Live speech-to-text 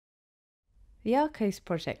The ARCoES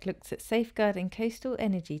project looks at safeguarding coastal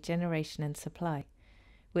energy generation and supply.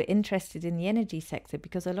 We're interested in the energy sector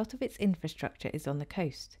because a lot of its infrastructure is on the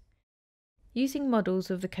coast. Using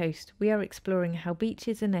models of the coast, we are exploring how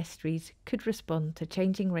beaches and estuaries could respond to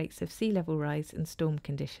changing rates of sea level rise and storm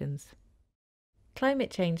conditions.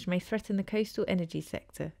 Climate change may threaten the coastal energy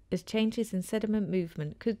sector, as changes in sediment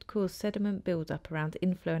movement could cause sediment build-up around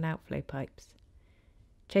inflow and outflow pipes.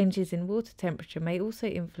 Changes in water temperature may also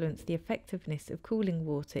influence the effectiveness of cooling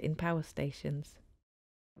water in power stations.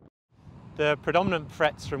 The predominant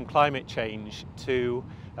threats from climate change to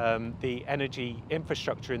the energy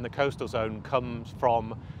infrastructure in the coastal zone comes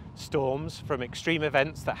from storms, from extreme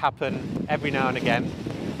events that happen every now and again,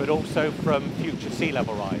 but also from future sea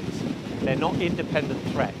level rise. They're not independent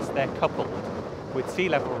threats, they're coupled. With sea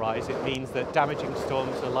level rise, it means that damaging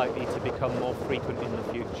storms are likely to become more frequent in the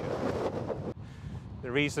future.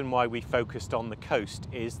 The reason why we focused on the coast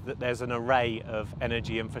is that there's an array of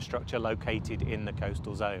energy infrastructure located in the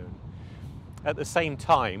coastal zone. At the same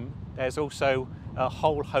time, there's also a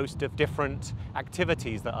whole host of different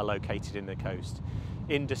activities that are located in the coast.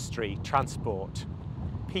 Industry, transport,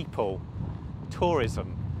 people,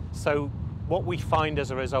 tourism. So what we find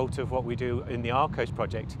as a result of what we do in the ARCoES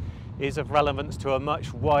project is of relevance to a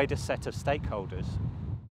much wider set of stakeholders.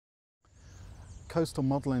 Coastal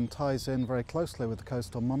modelling ties in very closely with the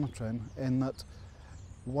coastal monitoring in that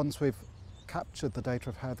once we've captured the data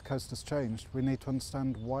of how the coast has changed, we need to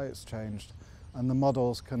understand why it's changed, and the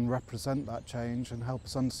models can represent that change and help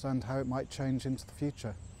us understand how it might change into the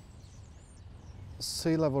future.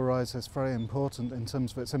 Sea level rise is very important in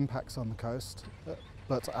terms of its impacts on the coast,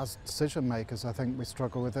 but as decision makers I think we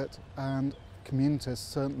struggle with it, and communities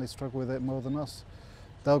certainly struggle with it more than us.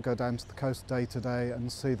 They'll go down to the coast day to day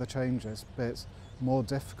and see the changes, but it's more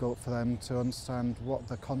difficult for them to understand what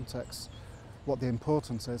the context, what the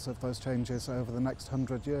importance is of those changes over the next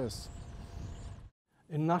 100 years.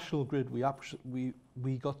 In National Grid,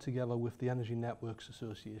 we got together with the Energy Networks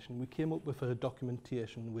Association. We came up with a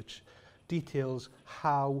documentation which details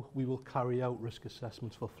how we will carry out risk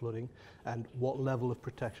assessments for flooding and what level of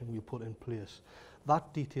protection we put in place.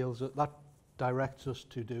 That directs us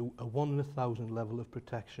to do a 1 in 1,000 level of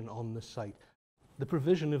protection on the site. The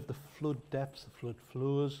provision of the flood depths, the flood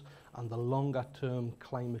flows, and the longer term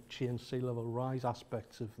climate change, sea level rise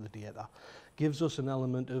aspects of the data gives us an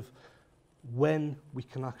element of when we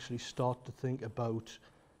can actually start to think about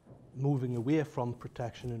moving away from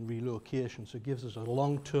protection and relocation. So it gives us a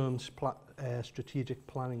long-term strategic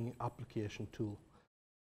planning application tool.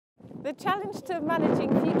 The challenge to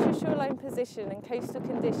managing future shoreline position and coastal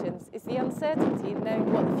conditions is the uncertainty in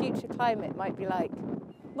knowing what the future climate might be like.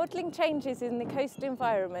 Modelling changes in the coastal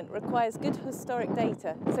environment requires good historic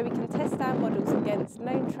data, so we can test our models against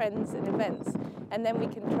known trends and events, and then we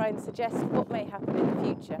can try and suggest what may happen in the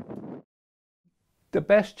future. The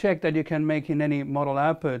best check that you can make in any model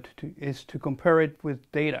output is to compare it with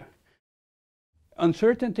data.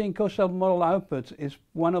 Uncertainty in coastal model outputs is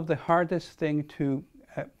one of the hardest things to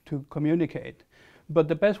communicate, but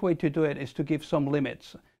the best way to do it is to give some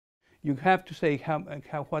limits. You have to say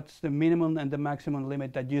what's the minimum and the maximum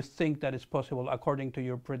limit that you think that is possible according to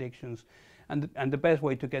your predictions, and the best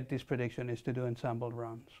way to get this prediction is to do ensemble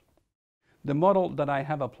runs. The model that I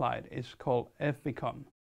have applied is called FBCOM.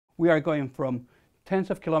 We are going from tens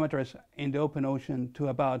of kilometers in the open ocean to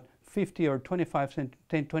about 50 or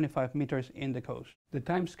 25 meters in the coast. The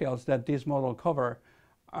timescales that this model cover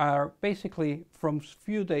are basically from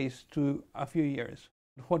few days to a few years.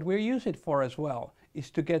 What we use it for as well is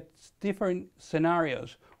to get different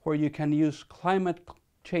scenarios where you can use climate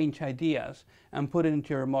change ideas and put it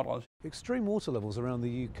into your models. Extreme water levels around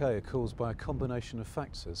the UK are caused by a combination of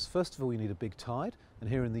factors. First of all, you need a big tide, and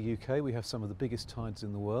here in the UK we have some of the biggest tides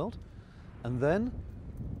in the world. And then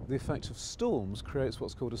the effect of storms creates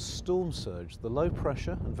what's called a storm surge. The low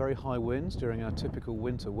pressure and very high winds during our typical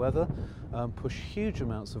winter weather push huge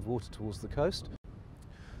amounts of water towards the coast.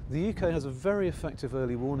 The UK has a very effective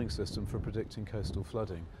early warning system for predicting coastal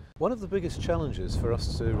flooding. One of the biggest challenges for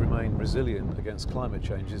us to remain resilient against climate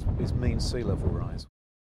change is mean sea level rise.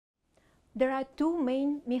 There are two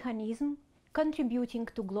main mechanisms contributing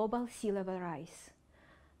to global sea level rise.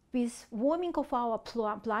 With warming of our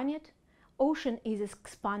planet, ocean is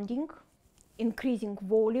expanding, increasing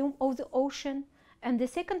volume of the ocean, and the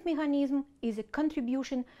second mechanism is a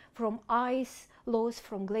contribution from ice loss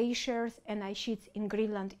from glaciers and ice sheets in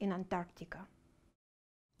Greenland and Antarctica.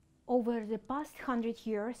 Over the past 100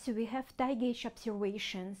 years, we have tide gauge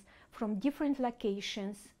observations from different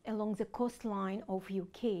locations along the coastline of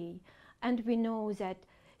UK, and we know that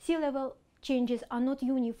sea level changes are not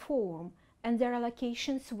uniform. and there are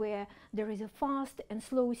locations where there is a fast and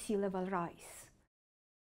slow sea level rise.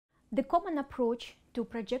 The common approach to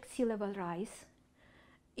project sea level rise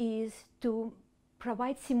is to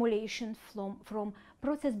provide simulation from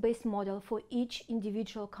process-based model for each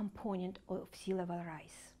individual component of sea level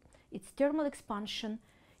rise. It's thermal expansion,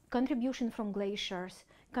 contribution from glaciers,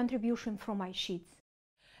 contribution from ice sheets.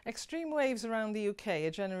 Extreme waves around the UK are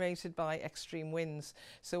generated by extreme winds.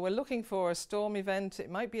 So we're looking for a storm event. It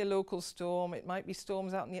might be a local storm, it might be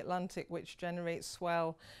storms out in the Atlantic which generate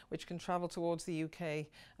swell, which can travel towards the UK,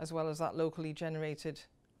 as well as that locally generated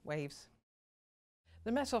waves.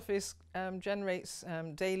 The Met Office generates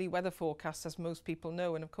daily weather forecasts, as most people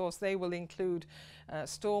know, and of course they will include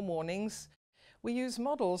storm warnings. We use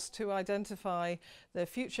models to identify the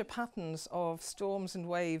future patterns of storms and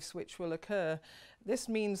waves which will occur. This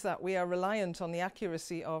means that we are reliant on the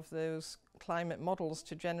accuracy of those climate models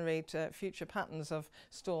to generate future patterns of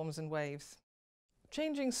storms and waves.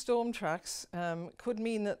 Changing storm tracks could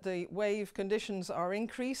mean that the wave conditions are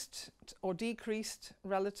increased or decreased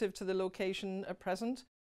relative to the location at present.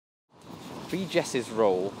 BGES's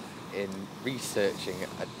role in researching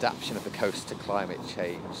adaptation of the coast to climate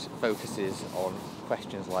change focuses on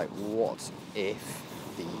questions like what if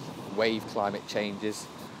the wave climate changes,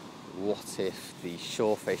 what if the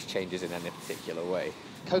shore face changes in any particular way.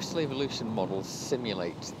 Coastal evolution models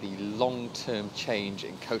simulate the long-term change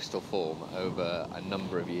in coastal form over a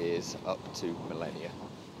number of years up to millennia.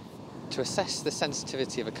 To assess the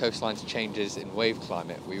sensitivity of a coastline to changes in wave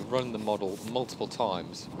climate, we run the model multiple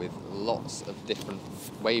times with lots of different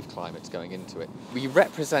wave climates going into it. We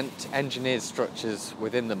represent engineered structures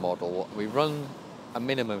within the model. We run a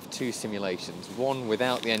minimum of 2 simulations, one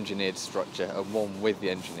without the engineered structure and one with the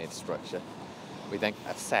engineered structure. We then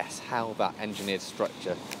assess how that engineered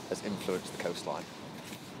structure has influenced the coastline.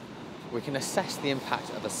 We can assess the impact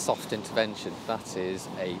of a soft intervention, that is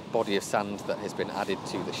a body of sand that has been added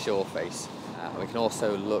to the shore face. We can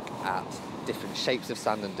also look at different shapes of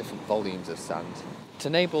sand and different volumes of sand. To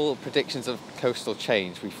enable predictions of coastal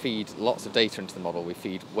change, we feed lots of data into the model. We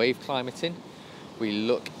feed wave climate in, we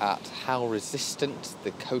look at how resistant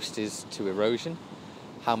the coast is to erosion,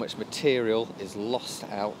 how much material is lost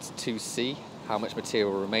out to sea, how much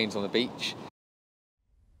material remains on the beach.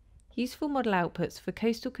 Useful model outputs for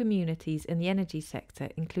coastal communities and the energy sector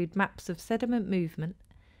include maps of sediment movement,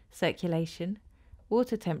 circulation,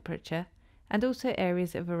 water temperature, and also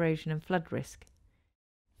areas of erosion and flood risk.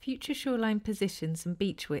 Future shoreline positions and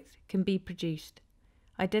beach width can be produced,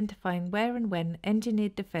 identifying where and when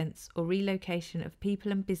engineered defence or relocation of people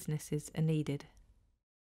and businesses are needed.